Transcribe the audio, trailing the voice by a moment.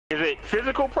Is it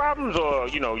physical problems or,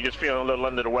 you know, you just feeling a little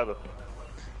under the weather?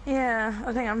 Yeah,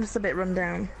 I think I'm just a bit run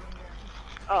down.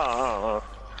 Well,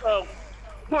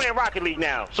 playing Rocket League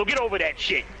now, so get over that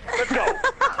shit. Let's go.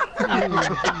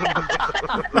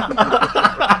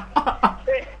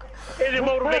 Here's your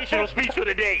motivational speech for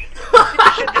the day. Get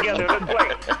your shit together, let's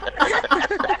play.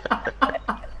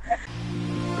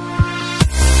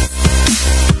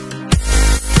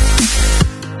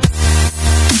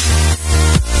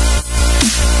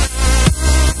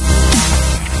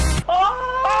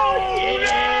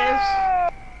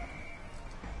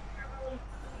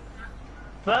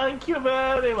 Thank you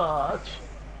very much.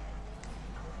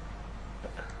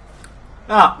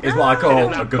 That is what I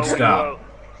call a good start. Well.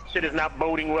 Shit is not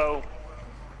boding well.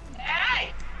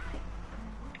 Hey!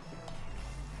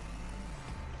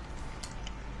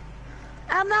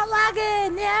 I'm not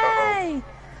lagging! Yay!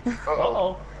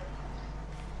 Uh-oh.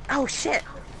 Oh shit!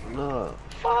 No.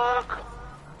 Fuck!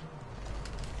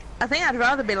 I think I'd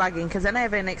rather be lagging because then I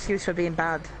have an excuse for being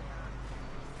bad.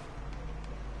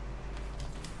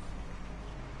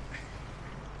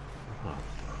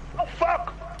 Oh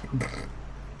fuck!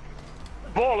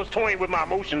 Ball is toying with my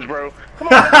emotions, bro. Come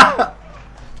on, let's go!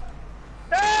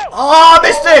 No! Oh, I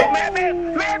missed it!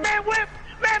 Man whip!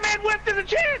 Man whip to the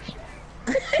chance!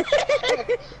 No!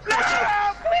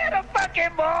 Clear the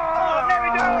fucking ball! There we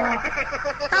go!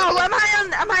 Oh, am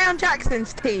I on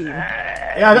Jackson's team?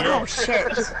 Yeah. Oh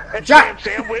shit! Jack.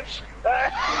 Sam whips.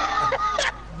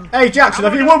 Hey Jackson,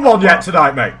 have you won one yet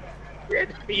tonight, mate?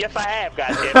 Yes, I have,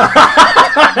 goddammit.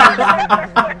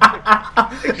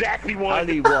 Exactly one.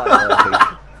 Only one, I think.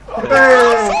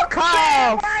 Fuck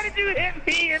off! Why did you hit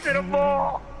me into the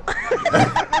ball?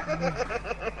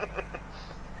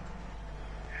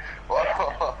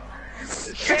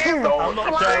 Sam, I'm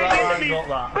not sure how I got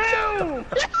that. boom!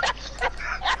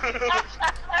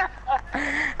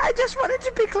 I just wanted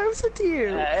to be closer to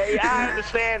you. I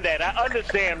understand that. I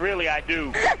understand, really, I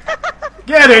do.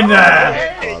 Get in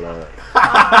there!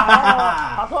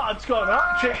 I thought I'd scored an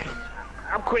hat trick.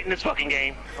 I'm quitting this fucking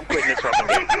game. I'm quitting this fucking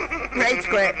game. Rage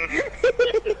quit.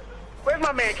 Where's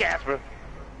my man Casper?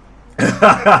 Get him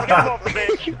off the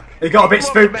bench. He got a bit Get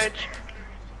him off the spooked. bench.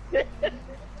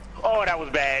 Oh, that was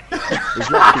bad. He's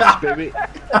lost his spirit.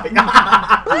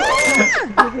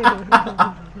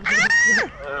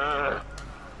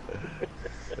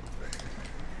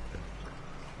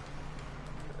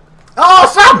 Oh,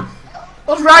 Sam! I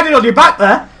was riding on your back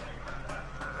there.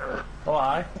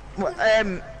 Why? Well,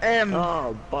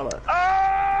 Oh, bollocks.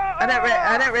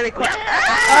 I don't really quite.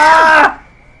 Ah!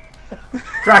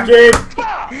 Cracking!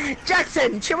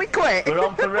 Jackson, shall we quit? We're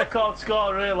on for record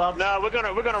score, real lads. No, we're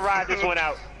gonna ride this one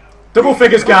out. Double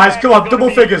figures, guys. Come on, double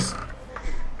figures.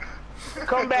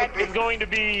 Comeback is going to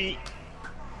be,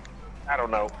 I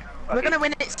don't know. We're gonna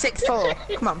win it 6-4.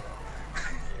 Come on.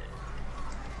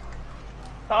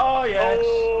 Oh, yes.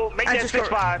 Oh, make I that just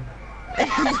 6-5.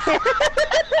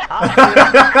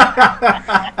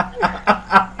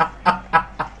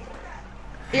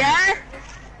 Yeah?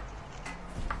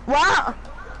 What?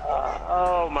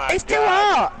 Oh my god. It's too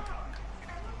hot.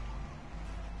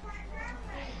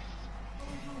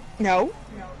 No.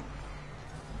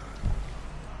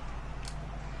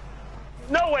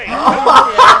 No way!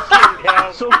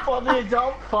 Somebody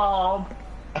don't farm.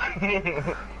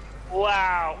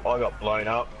 Wow. I got blown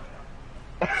up.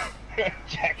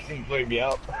 Jackson blew me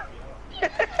up.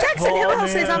 Jackson, who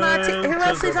else is on our team? Who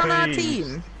else is on our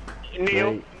team?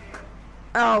 Neil. Mate,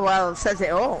 Oh well, says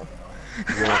it all.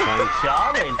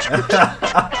 Charming.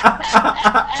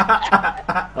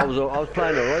 I was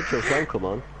playing alright till Sam come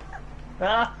on.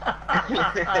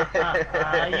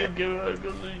 You good as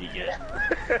you get.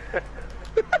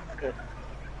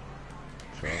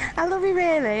 I love you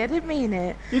really. I didn't mean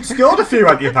it. You'd scored a few,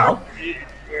 hadn't you, pal?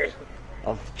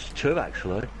 I've just two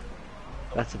actually.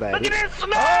 That's about Look it. at this!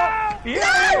 No!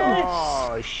 Yes!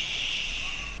 Oh,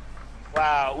 shh.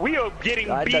 Wow, we are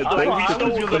getting I beat don't like think we so.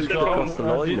 stole Couldn't the cross the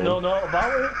throne. line, didn't then. know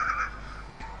about it.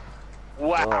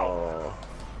 Wow.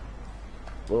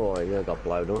 Oh, yeah, got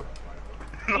blown up.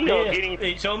 We are Yeah, getting...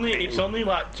 it's only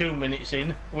like 2 minutes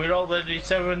in. We're already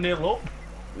 7-0 up.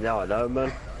 Yeah, I know,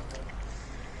 man.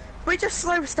 We're just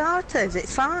slow starters.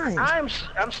 It's fine. I'm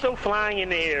still flying in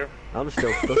the air. I'm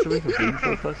still stuttering for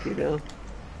FIFA, fucking hell.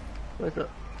 Where's that?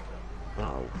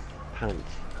 Oh,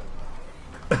 pants.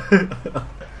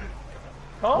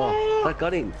 Oh, I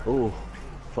got him. Oh,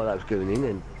 thought that was going in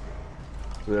then.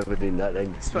 Whoever did that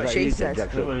then. That's what That she you, said.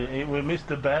 Jackson? We missed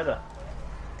the better.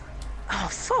 Oh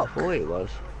fuck. Oh, it was.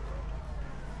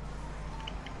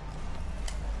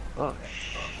 Oh,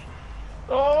 shh.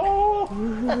 Oh,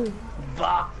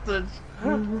 bastards.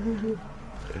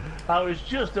 I was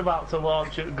just about to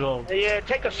launch at goal. Yeah,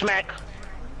 take a smack.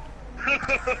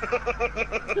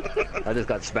 I just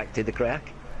got smacked in the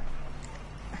crack.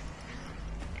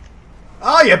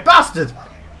 Oh, you bastard!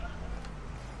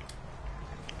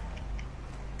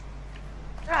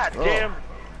 God damn.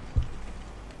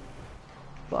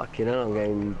 Fucking hell, I'm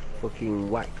getting fucking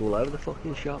whacked all over the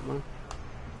fucking shop, man.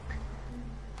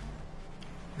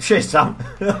 Shit, Sam.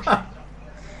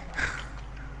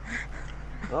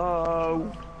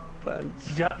 Oh,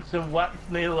 pants. Jackson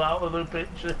whacked Neil out of the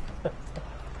picture.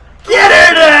 Get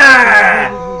in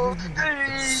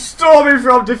there! Storming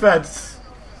from defence.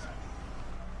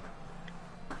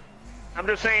 I'm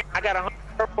just saying, I got 100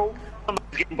 purple. I'm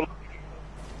getting blue.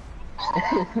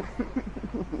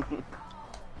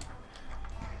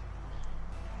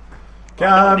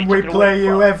 Can we play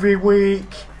you every week?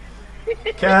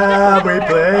 Can we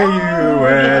play you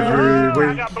every I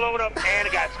week? got blown up and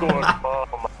I got scored. Oh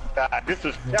my god, this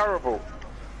is terrible.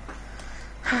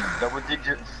 Double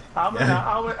digits. How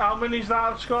many's that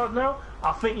I've scored now?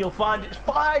 I think you'll find it's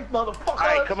 5, motherfucker.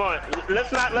 Alright, come on. Let's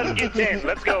get 10.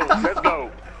 Let's go. Let's go.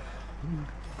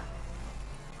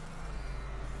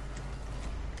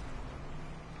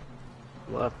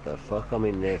 What the fuck? I'm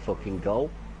in their fucking goal.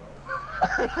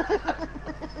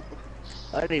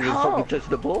 I didn't even fucking touch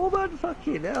the ball, man.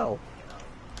 Fucking hell.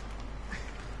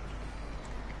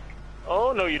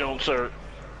 Oh no, you don't, sir.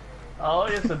 Oh,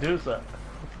 yes, I do, sir.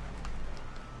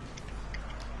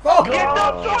 Oh, Get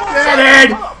up, get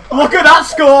in! Look at that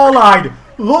scoreline!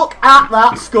 Look at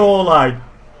that scoreline!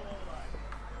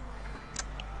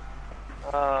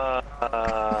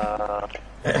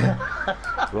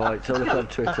 Right, so look on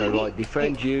Twitter, right,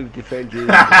 defend you.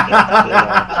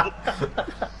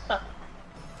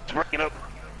 Breaking up.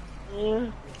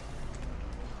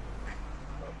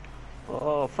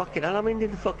 Oh, fucking hell, I'm in the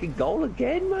fucking goal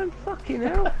again, man. Fucking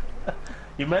hell.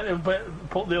 You meant to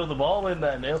put the other ball in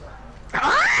there, Neil.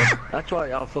 That's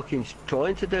what I'm fucking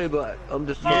trying to do, but I'm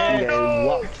just fucking getting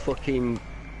whacked fucking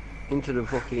into the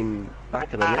fucking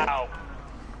back of the net. Ow.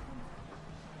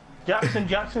 Jackson,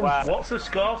 Wow. what's the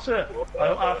score, sir?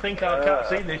 I think I can't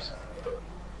see this.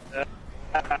 It's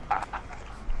a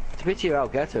pity your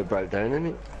Elgato broke down, isn't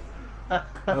it?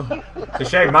 It's a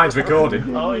shame mine's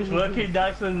recording. Oh, it's working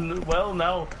nice and well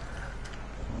now.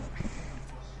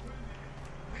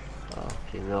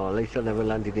 Fucking no, at least I never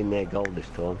landed in their goal this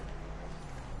time.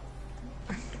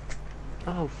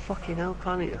 Oh, fucking hell,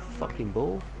 can't hit a fucking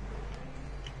ball.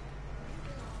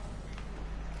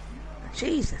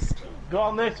 Jesus. Go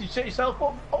on there, you set yourself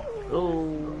up. Oh.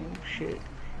 Oh, shit.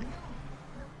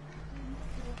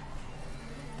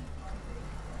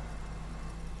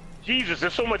 Jesus,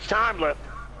 there's so much time left.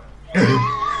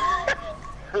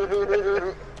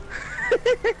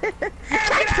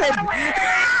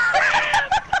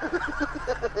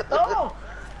 Oh!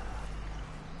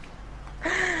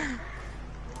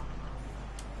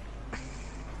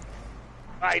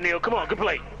 Alright, Neil, come on, good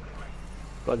play.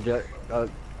 Go on, Jack.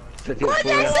 Set it Go on, for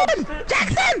you. Jackson!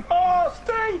 Jackson! Oh,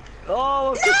 stay!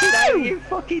 Oh, get it out, you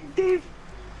fucking div.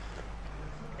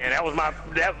 And that was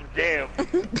damn.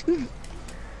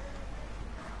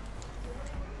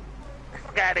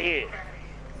 Fuck out of here.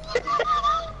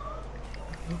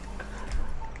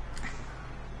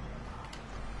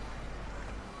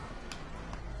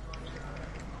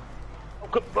 Oh,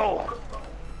 good ball.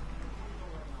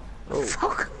 Oh.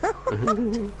 Fuck.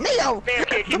 Neo! Man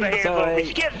can't keep her hands off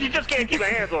me. She just can't keep her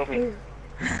hands off me.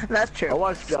 That's I true.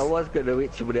 was going to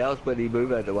hit somebody else, but he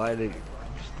moved out of the way and it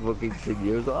just fucking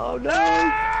continues. Oh, no.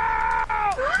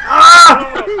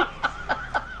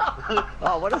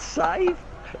 Oh, what a save.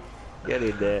 Get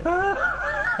in there.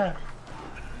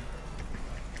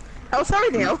 Oh, sorry,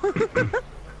 Neil.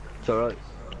 It's alright.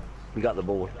 We got the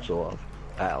ball, sort of.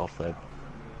 Off then.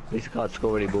 At least I can't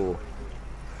score any more.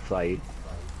 Fade.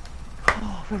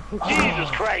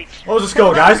 Jesus Christ. What was the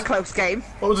score, That was guys? a close game.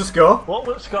 What was the score? What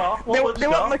was the score? There What was the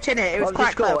wasn't score? much in it. It was What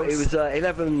was quite the score? close. It was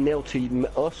 11-0 to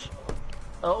us.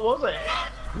 Oh, was it?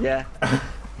 Yeah.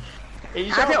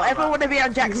 He's I on don't that, ever man. want to be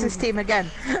on Jackson's team again.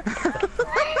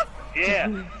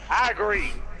 Yeah, I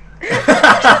agree.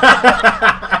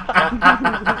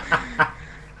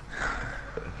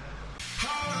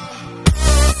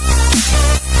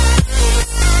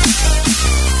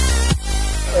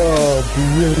 Oh,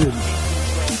 brilliant.